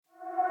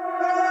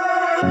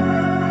Hey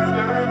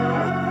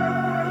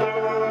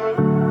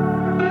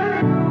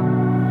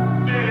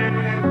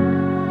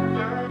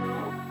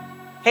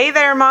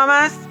there,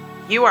 mamas!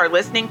 You are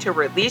listening to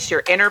Release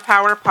Your Inner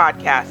Power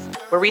podcast,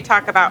 where we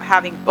talk about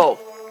having both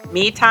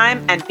me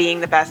time and being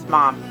the best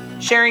mom,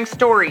 sharing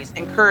stories,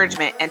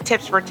 encouragement, and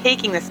tips for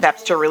taking the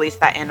steps to release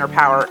that inner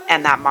power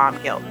and that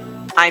mom guilt.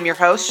 I'm your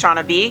host,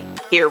 Shauna B.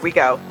 Here we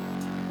go.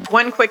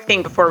 One quick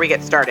thing before we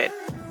get started.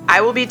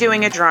 I will be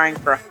doing a drawing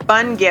for a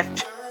fun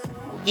gift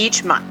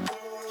each month.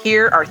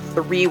 Here are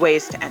 3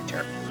 ways to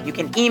enter. You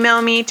can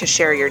email me to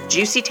share your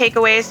juicy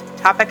takeaways,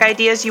 topic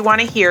ideas you want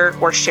to hear,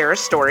 or share a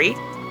story.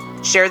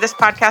 Share this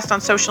podcast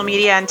on social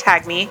media and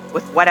tag me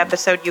with what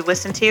episode you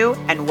listened to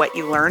and what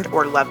you learned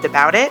or loved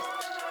about it.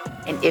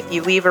 And if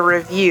you leave a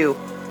review,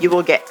 you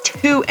will get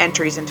 2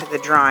 entries into the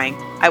drawing.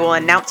 I will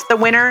announce the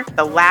winner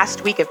the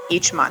last week of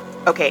each month.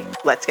 Okay,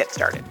 let's get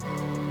started.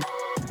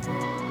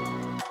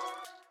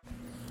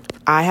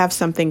 I have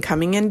something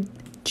coming in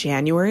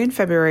January and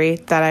February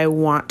that I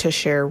want to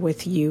share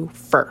with you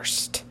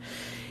first.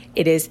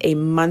 It is a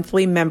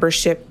monthly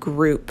membership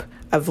group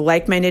of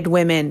like-minded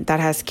women that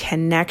has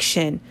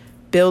connection,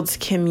 builds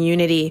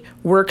community,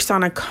 works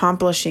on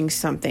accomplishing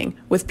something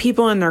with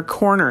people in their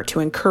corner to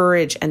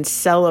encourage and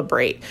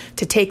celebrate,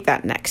 to take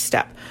that next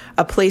step,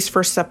 a place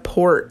for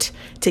support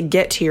to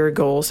get to your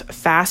goals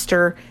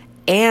faster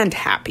and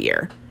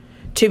happier,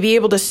 to be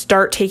able to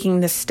start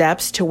taking the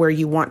steps to where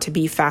you want to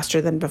be faster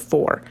than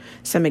before.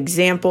 Some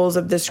examples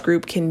of this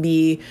group can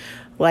be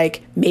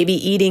like maybe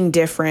eating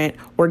different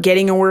or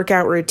getting a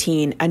workout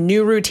routine, a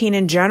new routine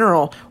in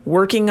general,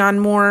 working on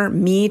more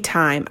me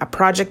time, a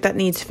project that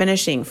needs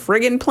finishing,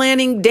 friggin'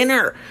 planning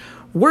dinner,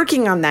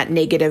 working on that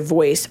negative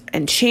voice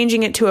and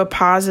changing it to a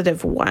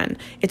positive one.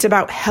 It's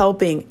about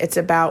helping. It's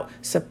about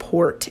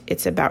support.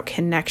 It's about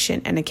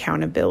connection and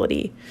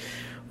accountability,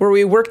 where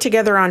we work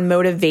together on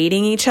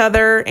motivating each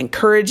other,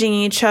 encouraging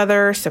each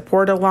other,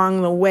 support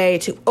along the way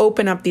to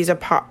open up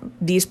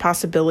these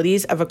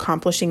possibilities of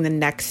accomplishing the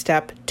next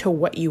step to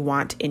what you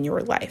want in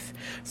your life.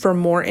 For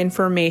more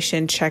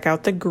information, check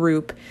out the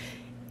group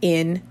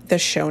in the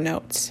show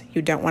notes.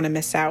 You don't want to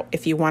miss out.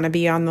 If you want to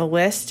be on the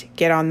list,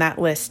 get on that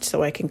list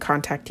so I can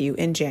contact you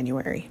in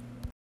January.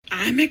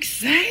 I'm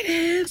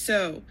excited.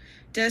 So,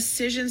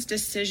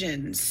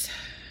 decisions.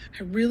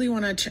 I really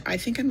want to, I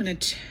think I'm going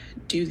to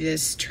do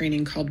this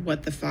training called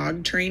What the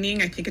Fog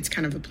training. I think it's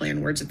kind of a play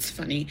on words. It's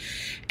funny.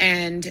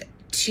 And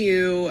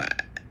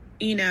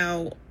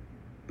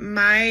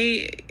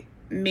my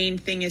main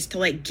thing is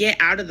to get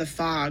out of the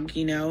fog,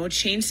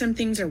 change some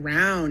things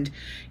around,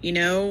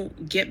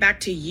 get back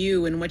to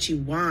you and what you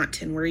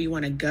want and where you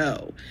want to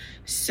go.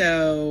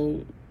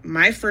 So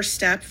my first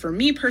step for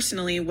me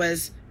personally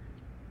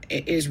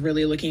is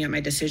really looking at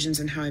my decisions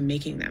and how I'm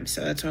making them.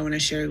 So that's what I want to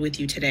share with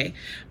you today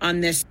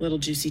on this little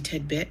juicy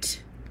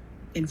tidbit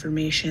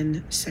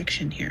information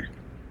section here.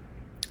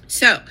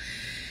 So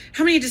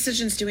how many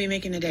decisions do we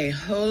make in a day?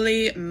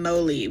 Holy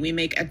moly. We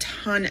make a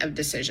ton of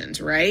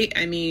decisions, right?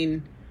 I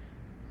mean,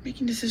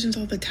 making decisions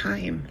all the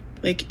time.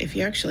 If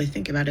you actually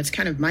think about it, it's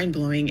kind of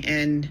mind-blowing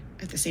and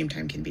at the same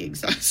time can be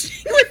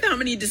exhausting with how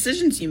many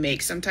decisions you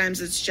make.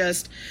 Sometimes it's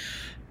just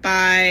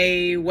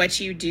by what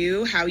you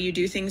do, how you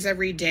do things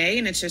every day.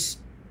 And it's just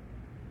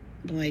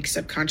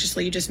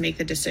subconsciously you just make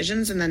the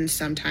decisions. And then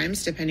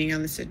sometimes depending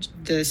on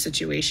the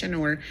situation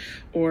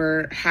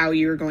or how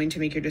you're going to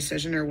make your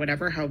decision or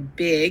whatever, how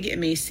big it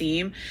may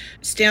seem,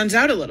 stands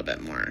out a little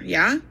bit more.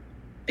 Yeah.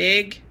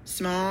 Big,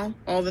 small,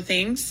 all the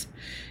things.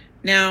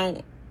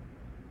 Now,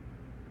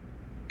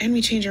 and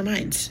we change our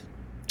minds.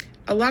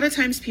 A lot of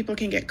times people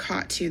can get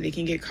caught too. They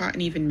can get caught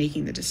in even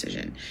making the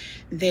decision.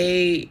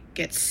 They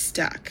get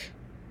stuck.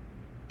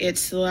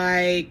 It's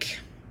like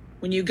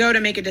when you go to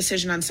make a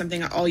decision on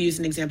something, I'll use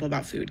an example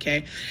about food,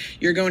 okay?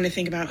 You're going to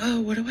think about,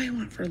 what do I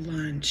want for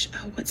lunch?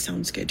 Oh, what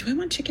sounds good? Do I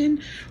want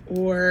chicken?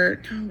 Or,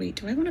 no, wait,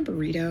 do I want a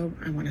burrito?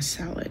 I want a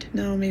salad.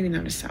 No, maybe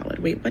not a salad.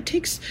 Wait, what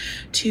takes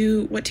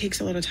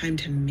a lot of time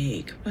to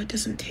make? What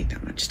doesn't take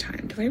that much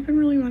time? Do I even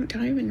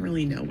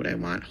really know what I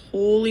want?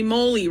 Holy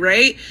moly,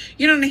 right?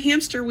 You're on a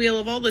hamster wheel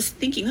of all this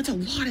thinking. That's a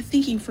lot of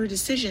thinking for a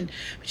decision,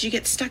 but you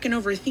get stuck in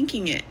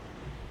overthinking it.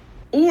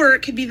 Or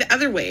it could be the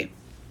other way,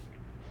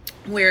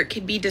 where it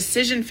could be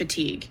decision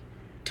fatigue,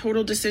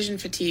 total decision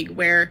fatigue,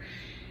 where,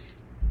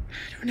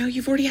 I don't know,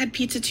 you've already had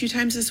pizza 2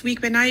 times this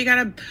week, but now you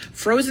got a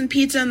frozen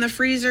pizza in the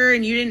freezer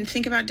and you didn't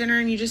think about dinner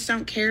and you just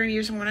don't care and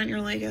you just want it and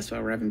you're like, guess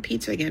what, we're having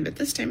pizza again, but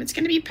this time it's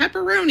going to be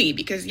pepperoni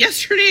because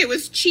yesterday it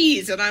was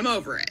cheese and I'm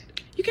over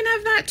it. You can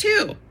have that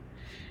too.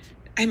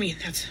 I mean,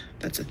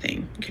 that's a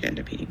thing. You could end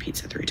up eating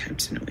pizza 3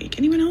 times in a week.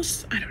 Anyone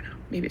else? I don't know.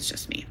 Maybe it's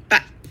just me.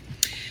 But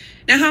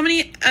now how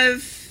many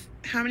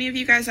of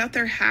you guys out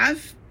there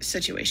have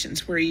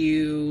situations where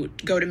you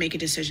go to make a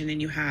decision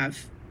and you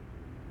have,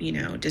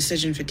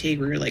 decision fatigue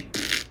where you're like,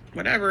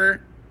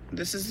 whatever,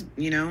 this is,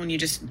 and you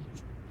just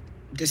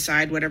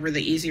decide whatever the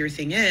easier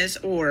thing is,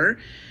 or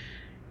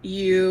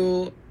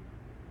you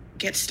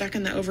get stuck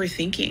in the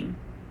overthinking.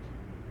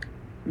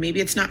 Maybe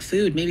it's not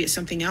food, maybe it's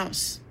something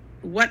else.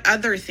 What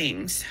other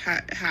things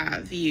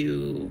have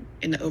you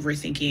in the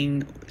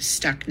overthinking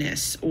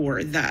stuckness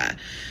or the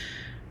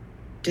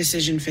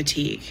decision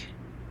fatigue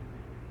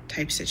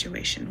type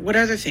situation? What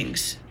other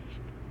things?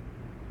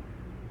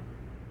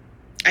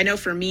 I know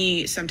for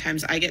me,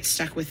 sometimes I get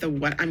stuck with the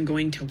what I'm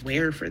going to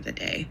wear for the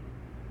day.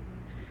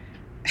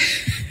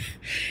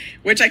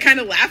 Which I kind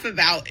of laugh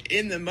about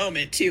in the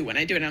moment too when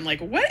I do it. I'm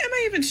like, what am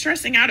I even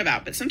stressing out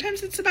about? But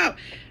sometimes it's about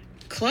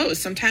clothes.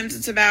 Sometimes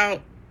it's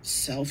about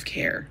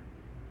self-care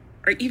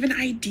or even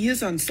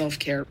ideas on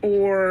self-care.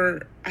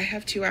 Or I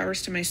have 2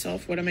 hours to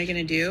myself. What am I going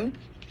to do?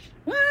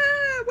 What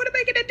am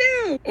I going to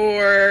do?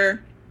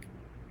 Or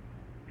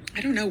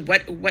I don't know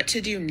what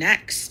to do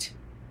next.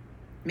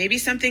 Maybe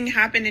something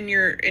happened in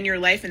your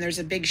life and there's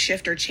a big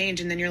shift or change.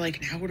 And then you're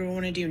like, now what do I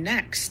want to do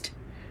next?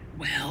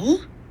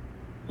 Well,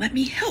 let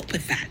me help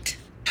with that.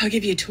 I'll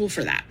give you a tool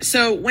for that.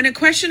 So when a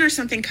question or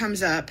something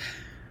comes up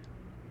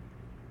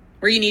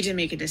where you need to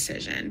make a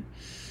decision,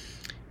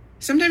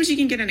 sometimes you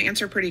can get an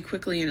answer pretty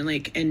quickly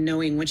and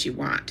knowing what you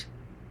want.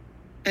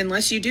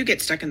 Unless you do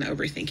get stuck in the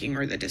overthinking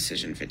or the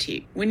decision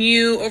fatigue. When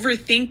you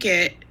overthink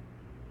it,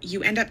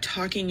 you end up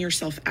talking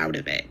yourself out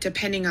of it,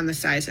 depending on the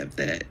size of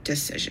the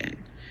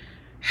decision.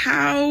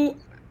 How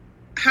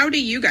do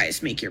you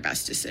guys make your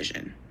best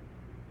decision?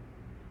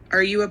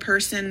 Are you a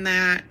person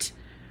that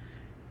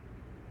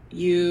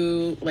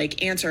you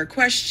answer a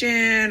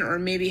question or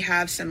maybe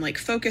have some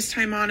focus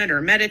time on it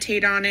or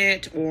meditate on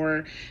it,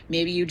 or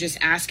maybe you just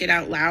ask it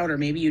out loud, or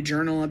maybe you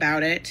journal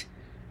about it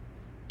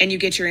and you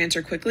get your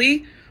answer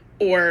quickly?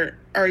 Or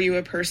are you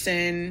a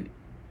person,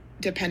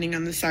 depending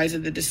on the size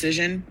of the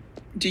decision,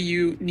 do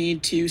you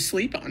need to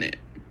sleep on it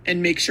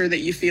and make sure that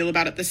you feel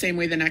about it the same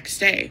way the next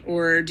day?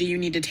 Or do you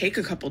need to take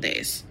a couple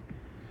days?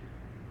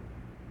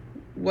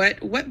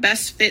 What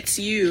best fits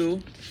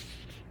you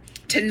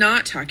to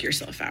not talk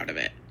yourself out of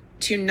it,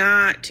 to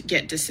not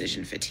get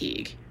decision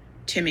fatigue,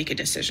 to make a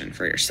decision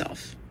for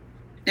yourself?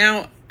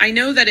 Now, I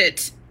know that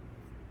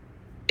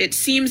it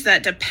seems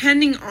that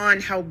depending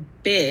on how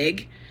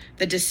big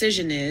the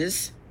decision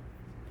is,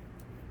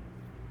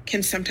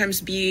 can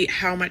sometimes be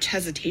how much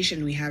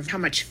hesitation we have, how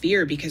much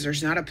fear, because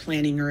there's not a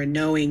planning or a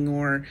knowing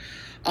or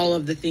all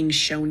of the things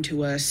shown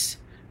to us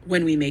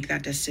when we make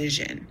that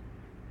decision,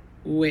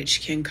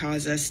 which can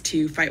cause us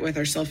to fight with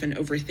ourselves and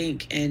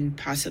overthink and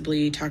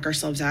possibly talk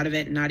ourselves out of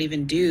it and not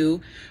even do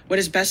what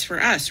is best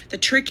for us. The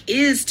trick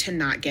is to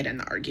not get in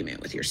the argument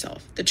with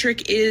yourself. The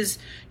trick is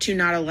to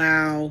not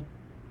allow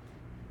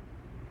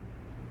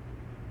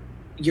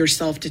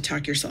yourself to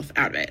talk yourself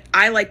out of it.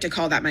 I like to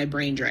call that my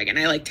brain dragon.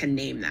 I like to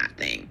name that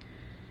thing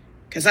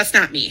because that's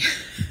not me.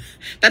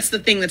 That's the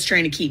thing that's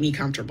trying to keep me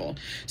comfortable.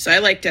 So I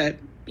like to,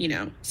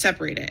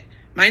 separate it.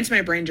 Mine's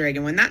my brain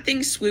dragon. When that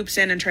thing swoops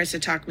in and tries to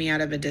talk me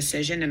out of a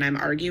decision and I'm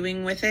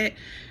arguing with it,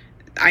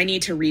 I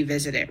need to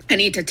revisit it. I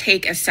need to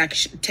take a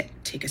second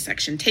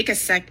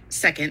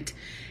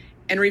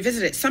and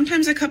revisit it.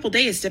 Sometimes a couple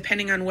days,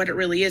 depending on what it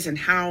really is and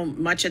how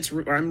much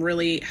I'm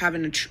really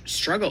having a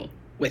struggle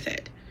with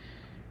it.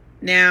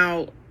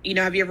 Now,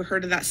 have you ever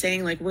heard of that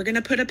saying, we're going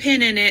to put a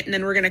pin in it and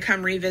then we're going to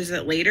come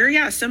revisit later?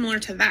 Yeah, similar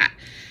to that.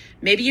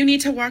 Maybe you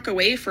need to walk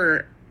away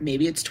for,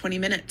 maybe it's 20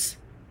 minutes.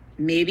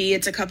 Maybe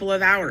it's a couple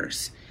of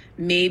hours.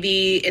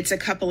 Maybe it's a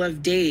couple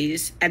of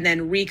days, and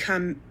then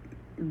come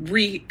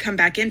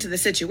back into the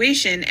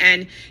situation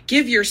and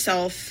give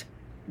yourself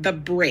the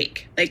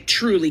break.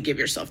 Truly give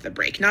yourself the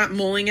break. Not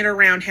mulling it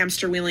around,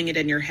 hamster wheeling it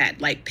in your head.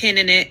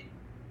 Pinning it,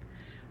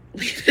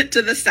 leave it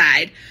to the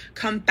side,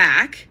 come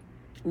back,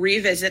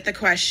 revisit the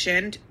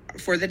question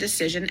for the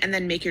decision, and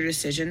then make your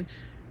decision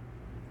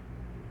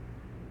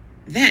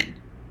then,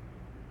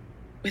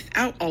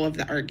 without all of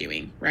the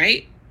arguing,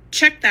 right?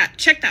 Check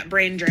that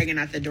brain dragon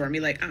at the door and be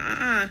like,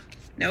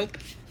 nope,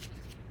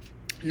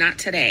 not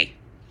today.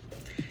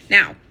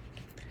 Now,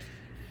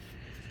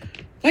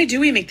 why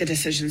do we make the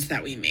decisions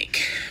that we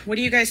make? What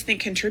do you guys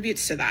think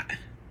contributes to that?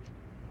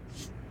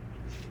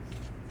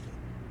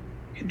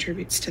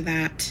 Contributes to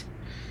that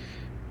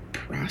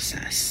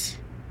process.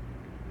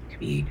 It could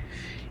be,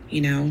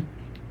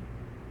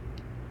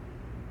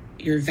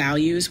 your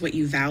values, what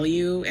you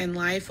value in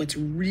life, what's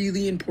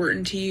really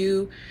important to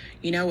you,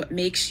 what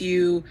makes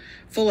you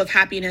full of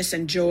happiness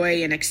and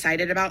joy and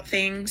excited about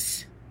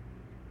things,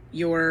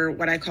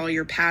 what I call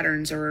your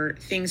patterns or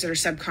things that are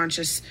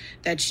subconscious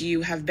that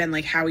you have been,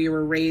 how you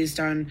were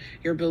raised on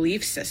your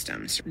belief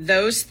systems.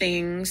 Those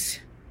things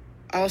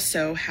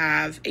also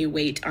have a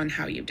weight on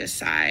how you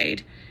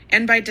decide,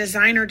 and by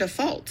design or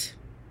default,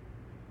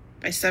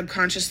 by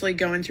subconsciously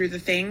going through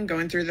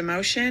the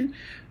motion,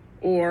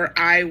 or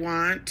I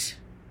want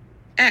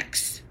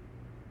X,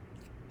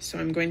 so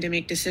I'm going to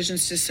make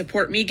decisions to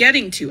support me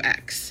getting to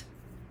X.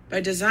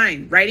 By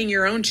design, writing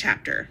your own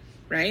chapter,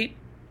 right?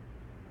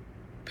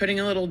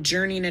 Putting a little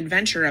journey and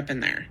adventure up in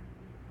there.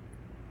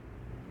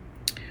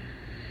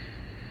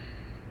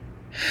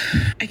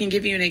 I can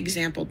give you an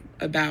example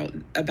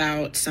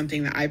about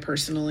something that I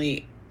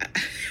personally,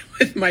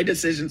 with my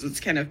decisions,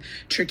 it's kind of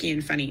tricky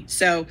and funny.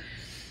 So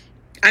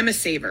I'm a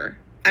saver.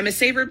 I'm a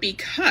saver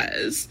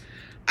because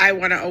I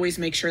want to always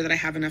make sure that I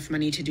have enough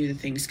money to do the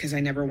things because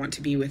I never want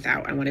to be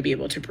without. I want to be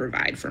able to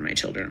provide for my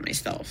children and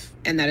myself.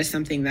 And that is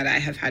something that I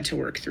have had to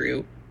work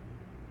through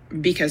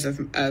because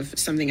of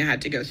something I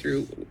had to go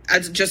through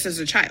just as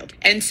a child.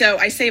 And so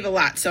I save a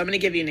lot. So I'm going to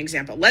give you an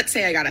example. Let's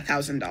say I got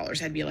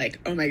 $1,000. I'd be like,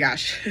 oh my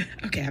gosh,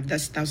 okay, I have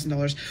this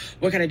 $1,000.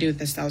 What can I do with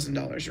this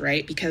 $1,000,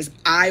 right? Because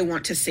I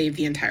want to save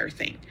the entire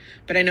thing.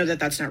 But I know that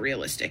that's not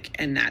realistic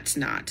and that's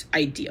not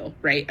ideal,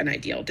 right? An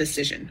ideal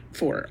decision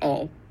for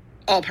all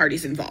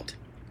parties involved.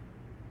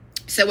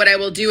 So what I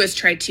will do is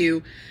try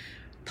to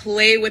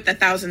play with the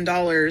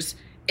 $1,000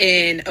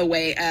 in a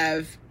way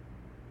of,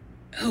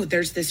 oh,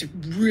 there's this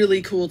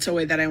really cool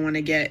toy that I want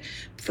to get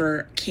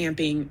for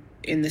camping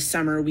in the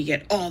summer. We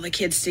get all the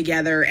kids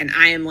together and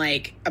I am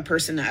like a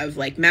person of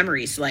like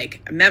memories,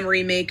 like a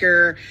memory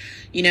maker,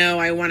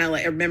 I want to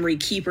like a memory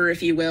keeper,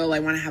 if you will. I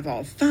want to have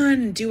all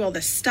fun, do all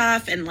this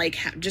stuff and like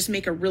just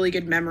make a really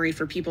good memory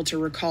for people to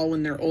recall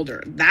when they're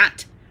older.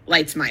 That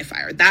lights my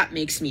fire. That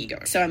makes me go.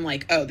 So I'm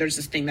like, oh, there's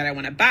this thing that I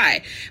want to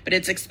buy, but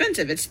it's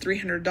expensive. It's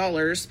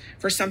 $300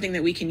 for something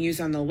that we can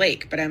use on the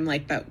lake. But I'm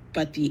like,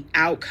 but the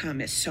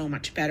outcome is so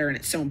much better and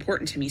it's so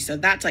important to me. So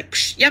that's like,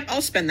 yep,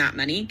 I'll spend that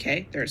money.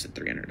 Okay, there's the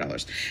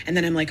 $300. And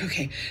then I'm like,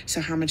 okay, so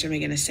how much am I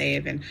going to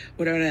save? And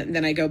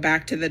then I go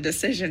back to the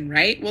decision,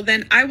 right? Well,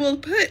 then I will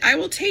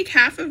take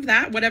half of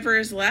that, whatever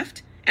is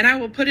left, and I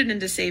will put it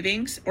into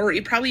savings, or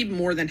probably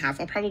more than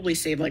half. I'll probably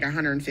save like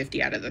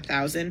 150 out of the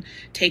 1,000.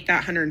 Take that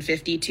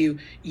 150 to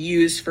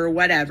use for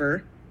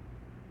whatever,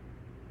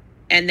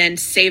 and then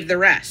save the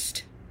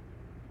rest.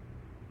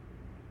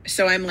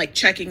 So I'm like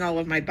checking all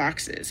of my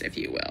boxes, if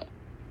you will.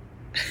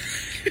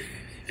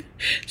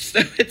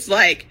 So it's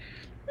like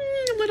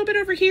a little bit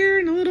over here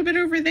and a little bit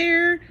over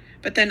there,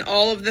 but then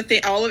all of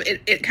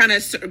it kind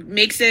of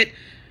makes it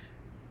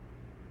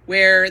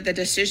where the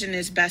decision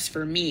is best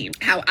for me,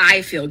 how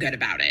I feel good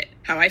about it,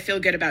 how I feel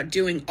good about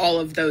doing all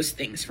of those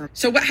things.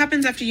 So what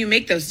happens after you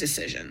make those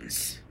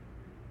decisions?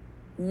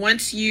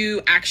 Once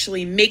you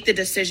actually make the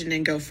decision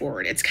and go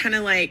forward, it's kind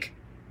of like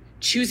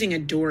choosing a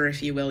door,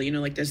 if you will,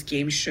 like those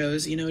game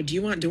shows, do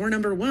you want door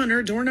number 1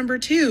 or door number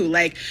 2?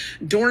 Like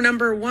door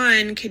number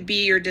 1 could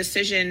be your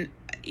decision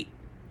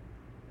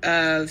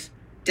of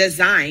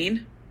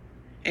design,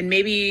 and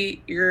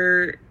maybe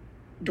your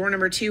door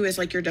number 2 is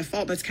like your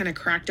default that's kind of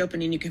cracked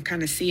open and you can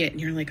kind of see it and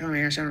you're like, oh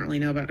my gosh, I don't really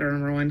know about door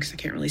number 1 because I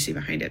can't really see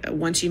behind it. But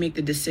once you make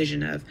the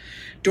decision of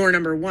door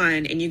number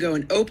 1 and you go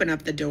and open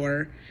up the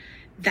door,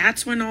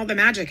 that's when all the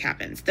magic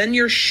happens. Then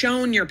you're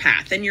shown your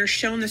path. Then you're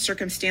shown the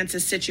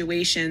circumstances,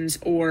 situations,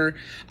 or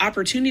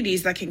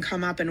opportunities that can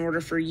come up in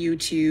order for you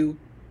to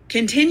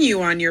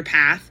continue on your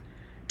path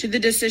to the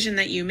decision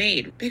that you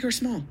made, big or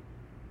small.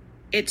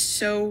 It's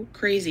so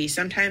crazy.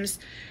 Sometimes,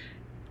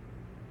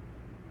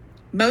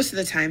 most of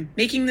the time,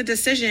 making the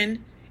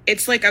decision,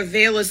 it's like a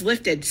veil is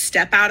lifted.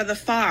 Step out of the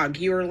fog.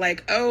 You're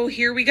like, oh,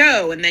 here we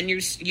go. And then you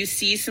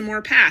see some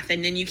more path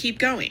and then you keep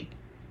going.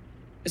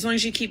 As long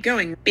as you keep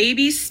going,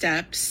 baby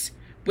steps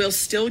will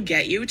still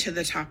get you to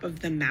the top of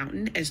the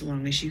mountain as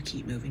long as you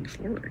keep moving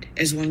forward,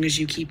 as long as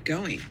you keep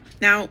going.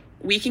 Now,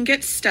 we can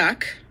get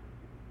stuck.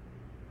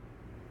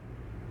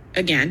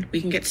 Again, we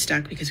can get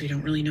stuck because we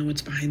don't really know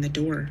what's behind the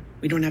door.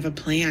 We don't have a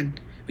plan.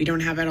 We don't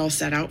have it all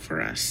set out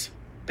for us.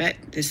 But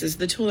this is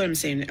the tool that I'm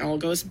saying. It all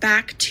goes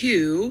back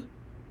to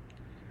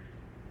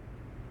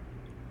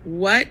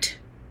what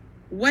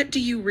do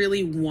you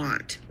really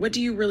want? What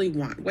do you really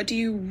want? What do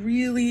you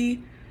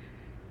really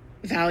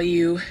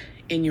value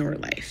in your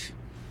life?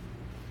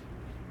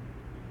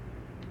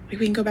 We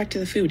can go back to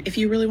the food. If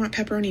you really want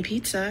pepperoni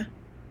pizza,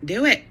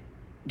 do it.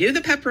 Do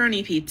the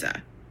pepperoni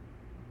pizza.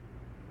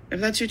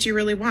 If that's what you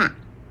really want.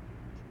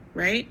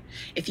 Right?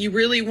 If you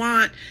really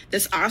want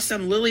this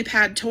awesome lily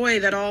pad toy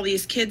that all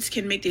these kids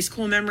can make these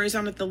cool memories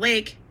on at the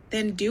lake,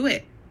 then do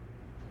it.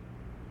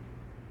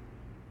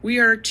 We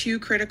are too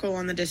critical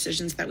on the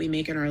decisions that we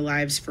make in our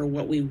lives for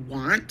what we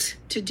want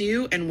to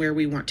do and where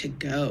we want to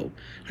go.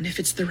 And if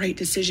it's the right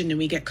decision, and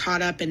we get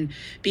caught up in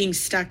being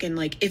stuck in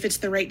like, if it's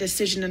the right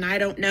decision and I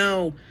don't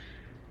know.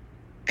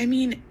 I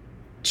mean,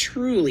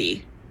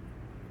 truly,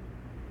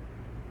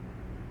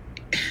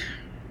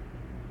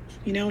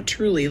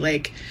 truly,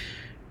 like,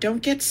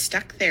 don't get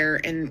stuck there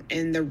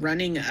in the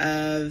running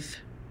of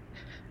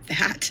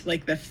that,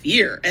 like the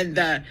fear and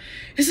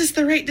is this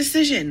the right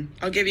decision?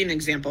 I'll give you an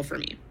example for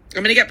me.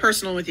 I'm going to get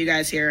personal with you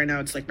guys here. I know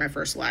it's like my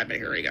first live, but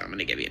here we go. I'm going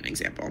to give you an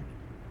example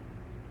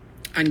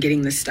on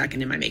getting this stuck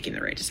and am I making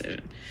the right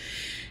decision?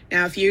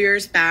 Now, a few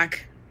years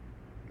back,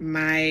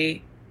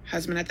 my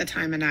husband at the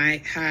time and I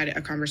had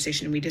a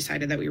conversation and we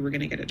decided that we were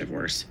going to get a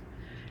divorce.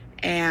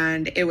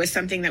 And it was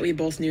something that we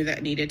both knew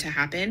that needed to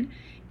happen.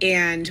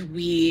 And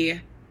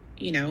we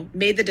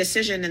made the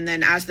decision. And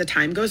then as the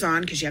time goes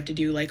on, because you have to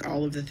do like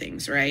all of the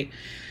things, right?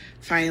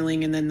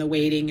 Filing and then the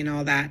waiting and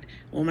all that.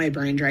 Well, my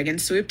brain dragon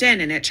swooped in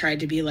and it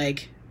tried to be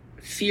like,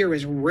 fear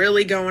was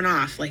really going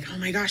off. Like, oh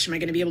my gosh, am I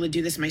going to be able to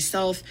do this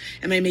myself?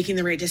 Am I making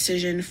the right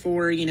decision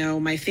for,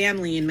 my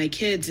family and my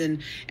kids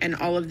and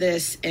all of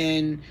this?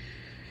 And,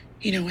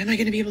 am I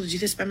going to be able to do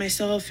this by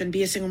myself and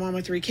be a single mom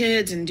with 3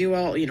 kids and do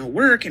all,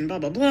 work and blah,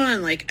 blah, blah.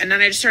 And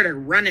then I just started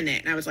running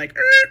it. And I was like,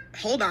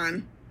 hold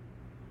on.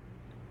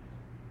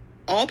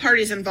 All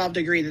parties involved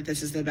agree that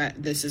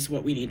this is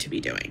what we need to be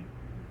doing.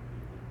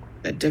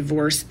 That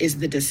divorce is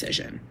the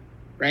decision,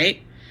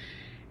 right?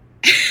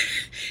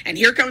 And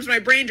here comes my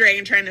brain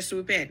dragon trying to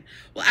swoop in.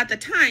 Well, at the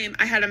time,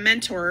 I had a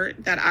mentor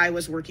that I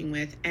was working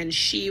with, and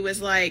she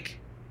was like,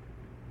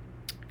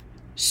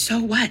 so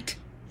what?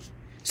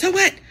 So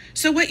what?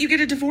 So what? You get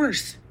a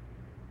divorce.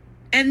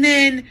 And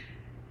then,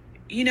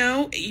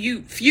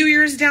 few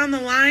years down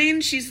the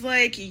line, she's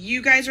like,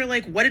 you guys are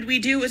like, what did we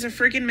do? It was a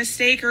freaking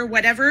mistake or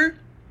whatever.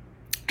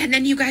 And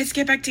then you guys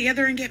get back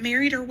together and get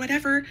married or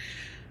whatever.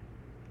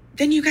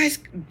 Then you guys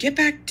get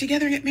back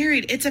together and get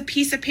married. It's a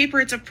piece of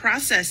paper. It's a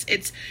process.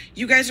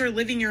 You guys are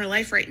living your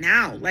life right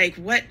now. Like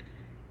what?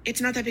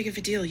 It's not that big of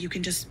a deal. You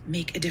can just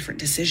make a different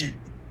decision.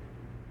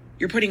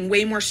 You're putting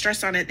way more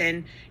stress on it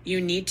than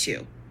you need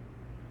to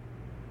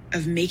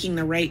of making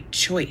the right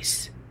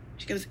choice.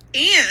 She goes,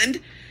 and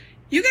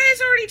you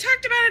guys already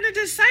talked about it and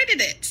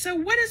decided it. So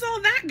what is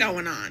all that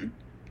going on?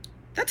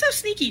 That's how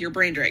sneaky your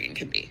brain dragon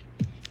can be.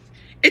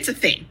 It's a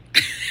thing.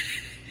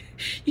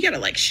 You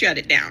got to shut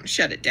it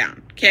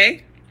down.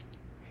 Okay.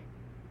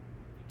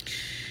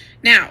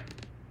 Now,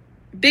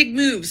 big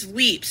moves,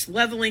 leaps,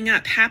 leveling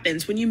up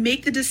happens when you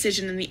make the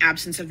decision in the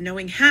absence of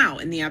knowing how,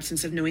 in the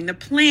absence of knowing the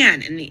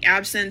plan, in the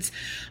absence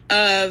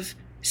of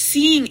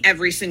seeing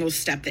every single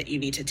step that you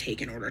need to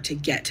take in order to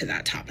get to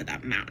that top of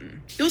that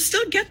mountain. You'll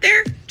still get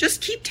there.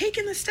 Just keep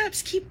taking the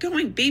steps. Keep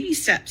going. Baby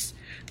steps.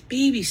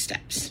 Baby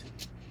steps.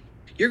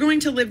 You're going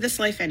to live this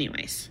life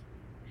anyways.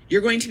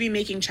 You're going to be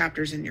making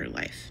chapters in your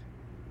life.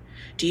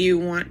 Do you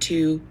want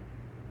to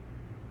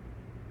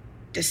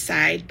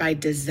decide by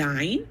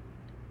design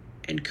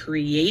and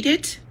create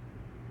it?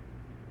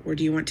 Or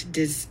do you want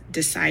to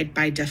decide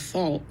by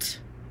default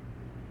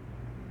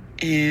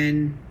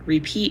and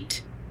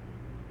repeat?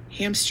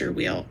 Hamster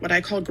wheel, what I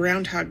call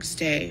Groundhog's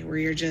Day, where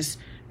you're just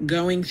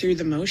going through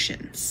the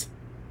motions.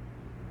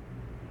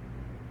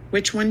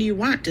 Which one do you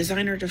want,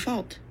 design or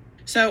default?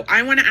 So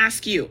I want to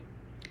ask you,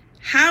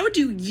 how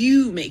do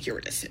you make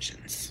your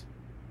decisions?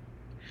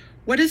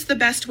 What is the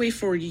best way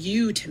for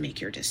you to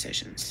make your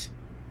decisions?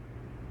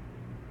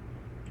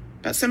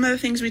 About some of the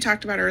things we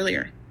talked about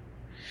earlier.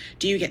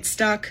 Do you get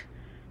stuck?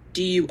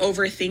 Do you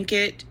overthink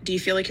it? Do you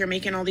feel like you're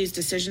making all these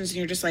decisions and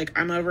you're just like,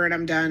 I'm over it,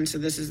 I'm done, so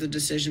this is the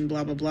decision,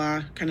 blah, blah,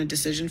 blah, kind of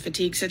decision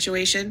fatigue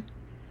situation?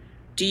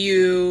 Do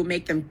you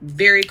make them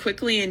very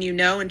quickly and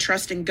and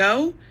trust and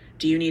go?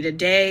 Do you need a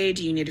day?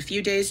 Do you need a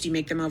few days? Do you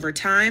make them over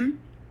time?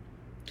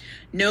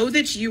 Know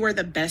that you are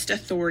the best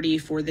authority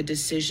for the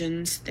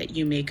decisions that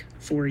you make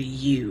for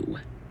you,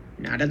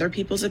 not other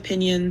people's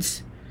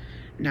opinions,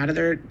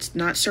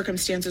 not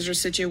circumstances or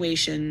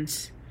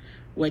situations.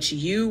 What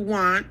you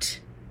want,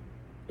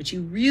 what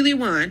you really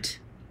want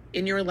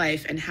in your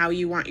life and how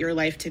you want your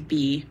life to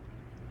be,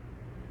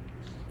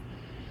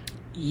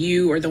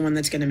 you are the one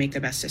that's going to make the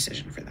best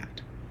decision for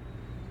that.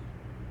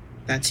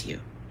 That's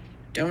you.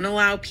 Don't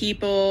allow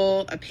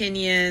people,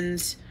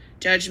 opinions,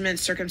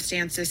 judgments,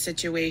 circumstances,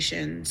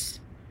 situations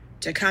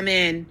to come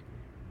in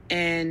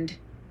and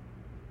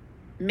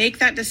make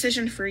that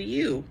decision for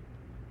you.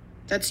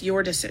 That's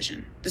your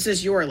decision. This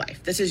is your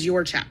life. This is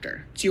your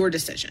chapter. It's your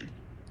decision.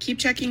 Keep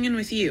checking in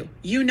with you.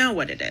 You know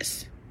what it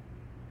is.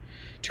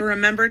 To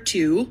remember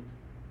to,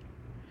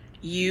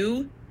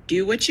 you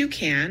do what you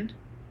can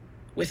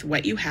with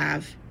what you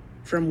have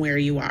from where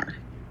you are.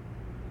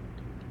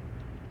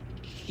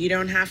 You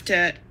don't have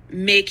to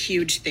make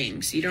huge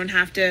things. You don't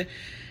have to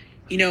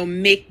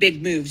make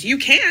big moves. You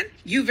can.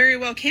 You very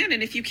well can.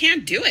 And if you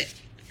can, do it.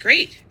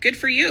 Great. Good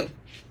for you.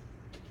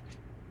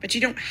 But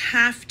you don't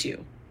have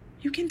to.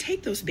 You can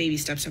take those baby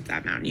steps up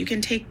that mountain. You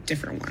can take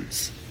different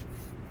ones.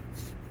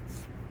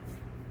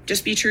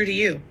 Just be true to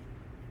you,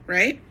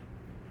 right?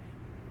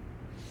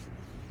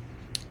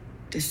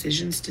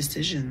 Decisions.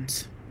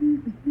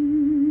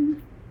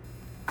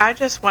 I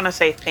just want to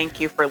say thank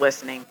you for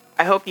listening.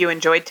 I hope you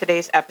enjoyed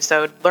today's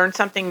episode, learned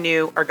something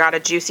new, or got a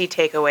juicy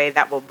takeaway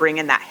that will bring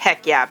in that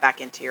heck yeah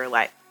back into your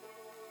life.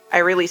 I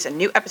release a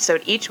new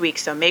episode each week,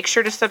 so make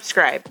sure to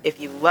subscribe. If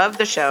you love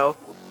the show,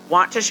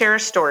 want to share a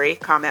story,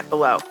 comment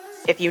below.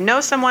 If you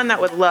know someone that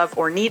would love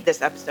or need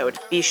this episode,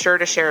 be sure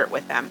to share it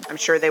with them. I'm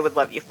sure they would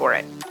love you for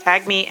it.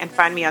 Tag me and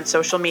find me on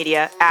social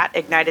media at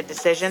Ignited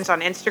Decisions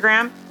on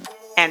Instagram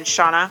and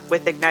Shauna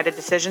with Ignited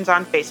Decisions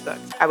on Facebook.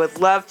 I would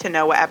love to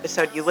know what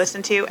episode you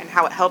listened to and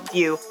how it helped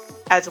you,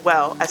 as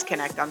well as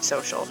connect on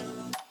social.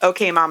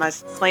 Okay,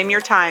 mamas, claim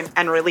your time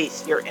and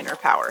release your inner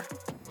power.